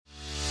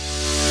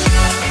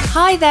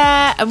Hi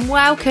there and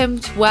welcome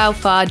to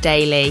Wellfar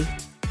Daily.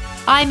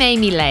 I'm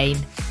Amy Lane,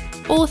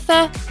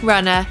 author,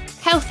 runner,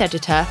 health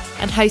editor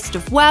and host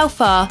of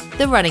Wellfar,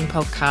 the running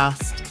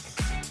podcast.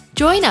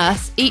 Join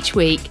us each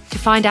week to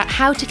find out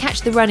how to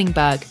catch the running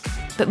bug,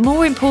 but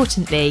more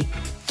importantly,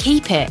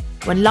 keep it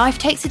when life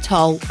takes a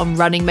toll on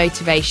running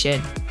motivation.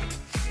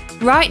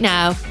 Right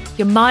now,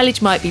 your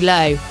mileage might be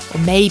low or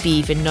maybe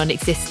even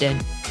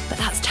non-existent, but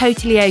that's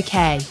totally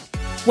okay.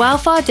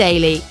 Wellfar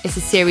Daily is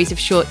a series of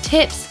short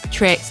tips,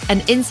 tricks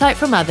and insight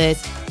from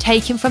others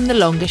taken from the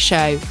longer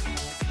show.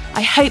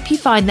 I hope you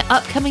find the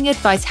upcoming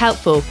advice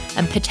helpful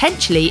and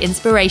potentially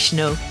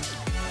inspirational.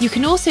 You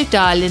can also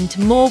dial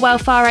into more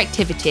Wellfar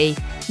activity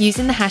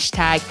using the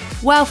hashtag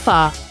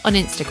Wellfar on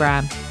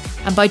Instagram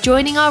and by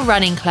joining our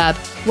running club,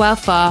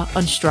 Wellfar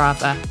on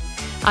Strava.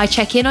 I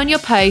check in on your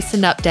posts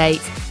and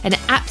updates and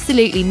it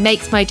absolutely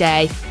makes my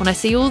day when I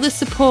see all the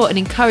support and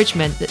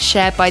encouragement that's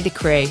shared by the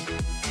crew.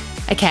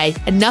 Okay,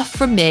 enough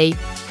from me,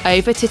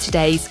 over to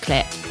today's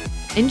clip.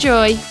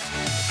 Enjoy!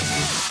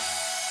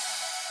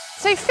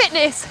 So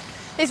fitness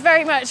is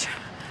very much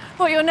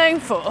what you're known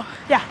for.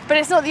 Yeah. But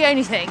it's not the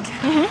only thing.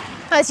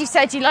 Mm-hmm. As you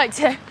said, you like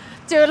to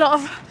do a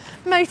lot of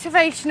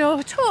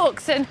motivational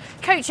talks and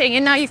coaching,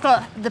 and now you've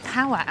got the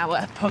Power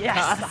Hour podcast.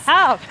 Yes, I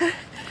have.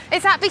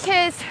 Is that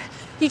because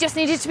you just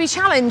needed to be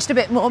challenged a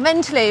bit more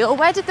mentally, or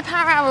where did the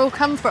Power Hour all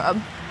come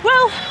from?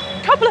 Well,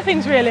 a couple of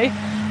things really.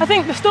 I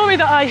think the story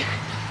that I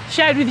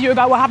shared with you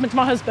about what happened to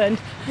my husband,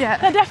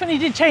 that definitely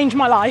did change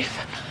my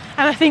life.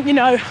 And I think,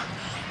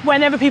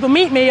 whenever people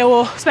meet me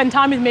or spend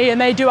time with me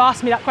and they do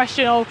ask me that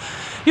question, oh,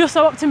 you're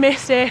so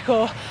optimistic,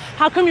 or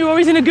how come you're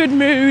always in a good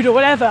mood, or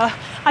whatever,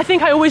 I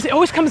think it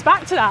always comes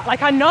back to that.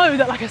 Like, I know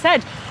that, like I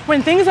said,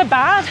 when things are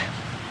bad,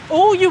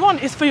 all you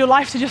want is for your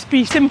life to just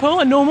be simple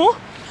and normal.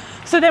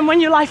 So then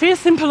when your life is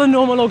simple and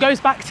normal, or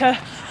goes back to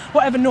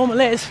whatever normal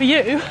is for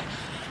you,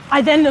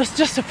 I then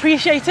just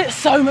appreciate it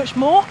so much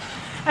more.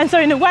 And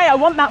so in a way, I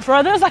want that for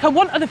others. Like, I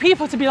want other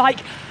people to be like,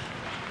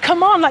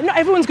 come on, like, not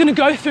everyone's going to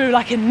go through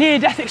like a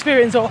near-death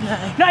experience, or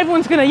not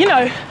everyone's going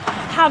to,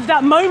 have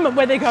that moment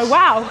where they go,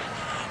 wow,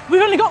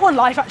 we've only got one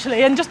life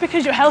actually, and just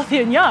because you're healthy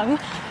and young,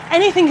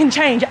 anything can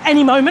change at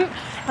any moment.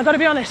 I've got to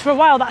be honest, for a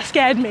while that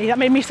scared me. That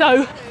made me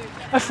so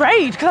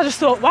afraid, because I just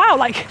thought, wow,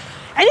 like,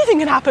 anything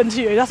can happen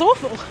to you, that's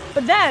awful.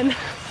 But then,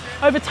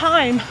 over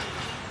time,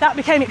 that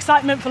became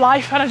excitement for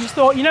life, and I just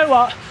thought, you know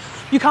what,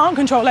 you can't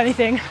control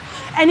anything.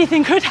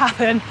 Anything could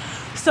happen,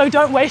 so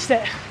don't waste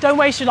it. Don't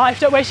waste your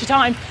life, don't waste your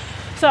time.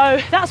 So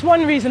that's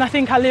one reason I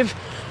think I live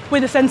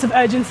with a sense of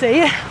urgency,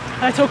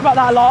 and I talk about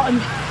that a lot and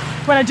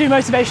when I do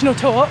motivational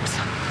talks.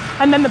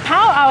 And then the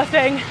Power Hour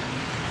thing,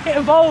 it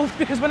evolved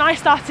because when I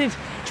started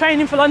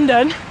training for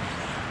London,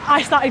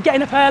 I started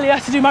getting up earlier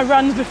to do my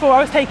runs before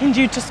I was taking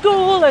Jude to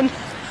school. And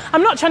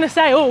I'm not trying to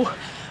say, oh,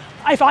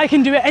 if I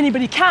can do it,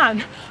 anybody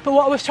can. But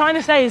what I was trying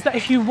to say is that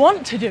if you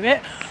want to do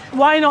it,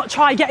 why not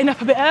try getting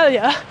up a bit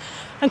earlier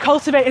and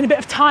cultivating a bit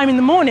of time in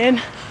the morning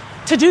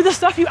to do the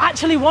stuff you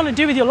actually want to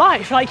do with your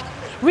life. Like,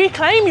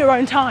 reclaim your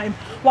own time.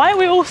 Why are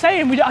we all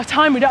saying we don't have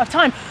time, we don't have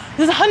time?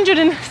 There's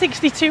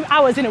 162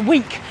 hours in a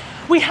week.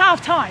 We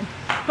have time,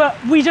 but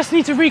we just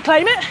need to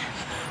reclaim it.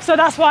 So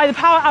that's why the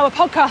Power Hour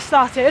podcast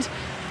started.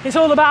 It's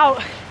all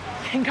about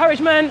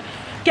encouragement,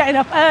 getting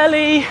up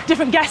early,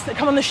 different guests that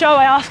come on the show,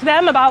 I ask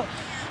them about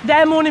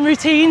their morning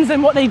routines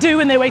and what they do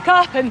when they wake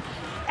up, and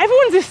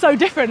everyone's is so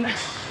different.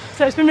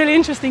 So it's been really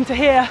interesting to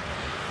hear,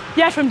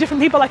 from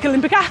different people like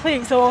Olympic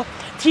athletes or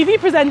TV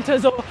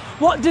presenters, or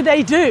what do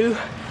they do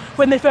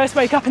when they first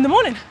wake up in the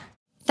morning.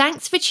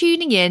 Thanks for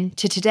tuning in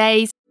to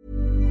today's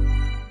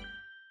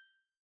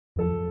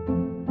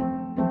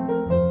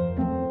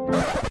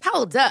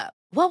Hold up.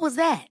 What was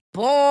that?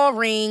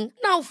 Boring.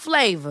 No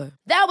flavor.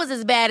 That was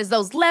as bad as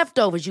those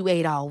leftovers you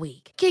ate all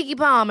week. Keke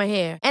Palmer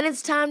here, and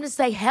it's time to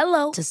say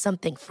hello to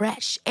something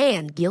fresh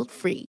and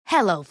guilt-free.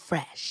 Hello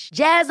Fresh.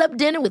 Jazz up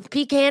dinner with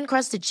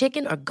pecan-crusted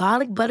chicken or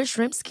garlic butter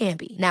shrimp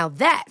scampi. Now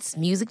that's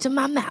music to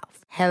my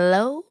mouth.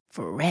 Hello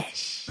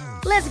Fresh.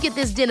 Let's get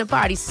this dinner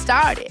party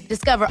started.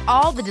 Discover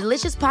all the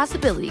delicious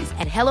possibilities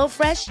at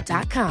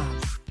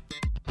HelloFresh.com.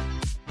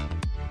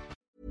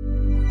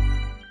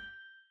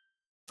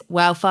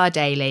 Wellfar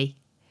Daily.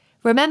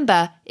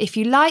 Remember, if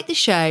you like the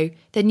show,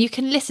 then you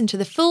can listen to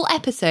the full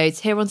episodes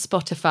here on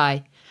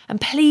Spotify.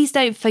 And please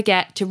don't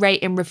forget to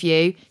rate and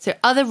review so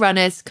other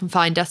runners can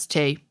find us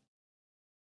too.